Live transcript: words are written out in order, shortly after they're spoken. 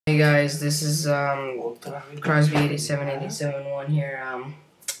Hey guys, this is Crosby 87871 here.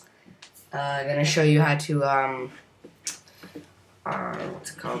 Gonna show you how to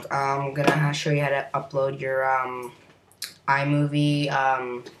what's it called? Gonna show you how to upload your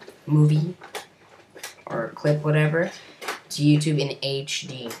iMovie movie or clip, whatever, to YouTube in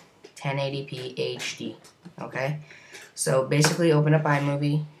HD, 1080p HD. Okay, so basically, open up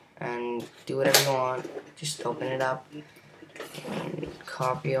iMovie and do whatever you want. Just open it up. And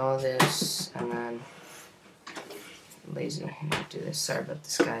copy all this, and then lazy do this. Sorry about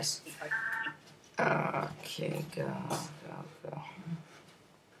this, guys. Okay, go.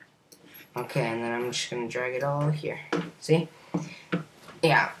 Okay, and then I'm just gonna drag it all here. See?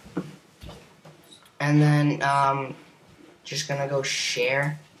 Yeah. And then just gonna go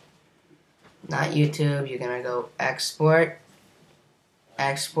share. Not YouTube. You're gonna go export.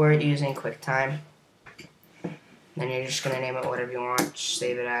 Export using QuickTime. Then you're just going to name it whatever you want.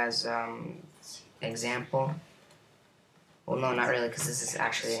 Save it as example. Well, no, not really, because this is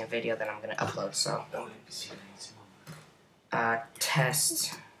actually a video that I'm going to upload. So,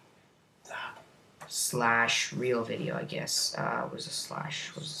 test / real video, I guess. Where's the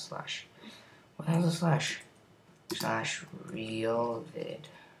slash? Where's the slash? What the hell is the slash? / real vid.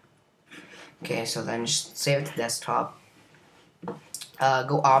 Okay, so then just save it to desktop.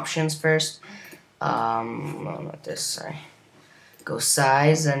 Go options first. No, not this, sorry. Go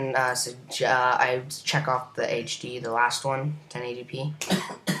size, and I check off the HD, the last one, 1080p.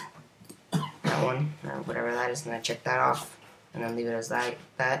 That one, or whatever that is, and I check that off, and then leave it as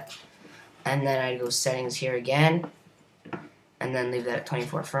that. And then I go settings here again, and then leave that at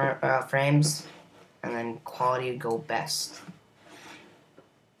 24 frames, and then quality go best.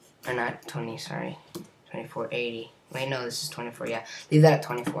 Or not 20, sorry, 2480. Wait, no, this is 24, yeah. Leave that at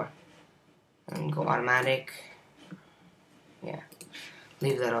 24. And go automatic. Yeah.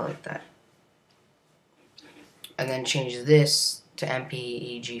 Leave that all like that. And then change this to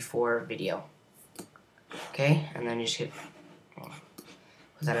MPEG4 video. Okay? And then just hit put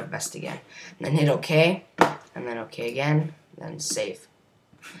that at best again. And then hit OK. And then OK again. Then save.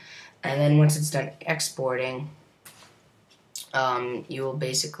 And then once it's done exporting, you will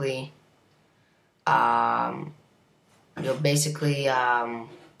basically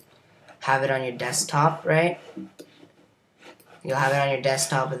have it on your desktop, right? You'll have it on your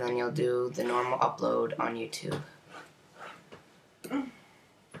desktop, and then you'll do the normal upload on YouTube.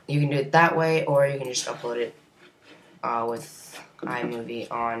 You can do it that way, or you can just upload it with iMovie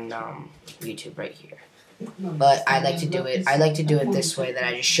on YouTube right here. But I like to do it this way that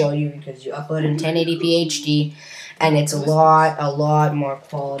I just showed you, because you upload in 1080p HD, and it's a lot more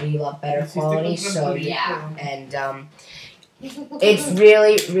quality, a lot better quality. So yeah, and it's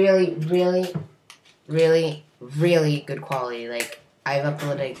really good quality. Like, I've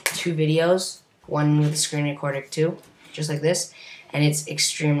uploaded 2 videos, one with screen recorder too, just like this, and it's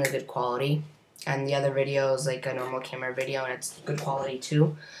extremely good quality. And the other video is like a normal camera video, and it's good quality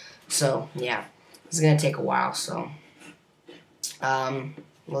too. So yeah, it's gonna take a while. So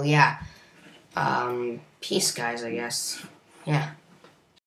well, yeah, peace, guys. I guess, yeah.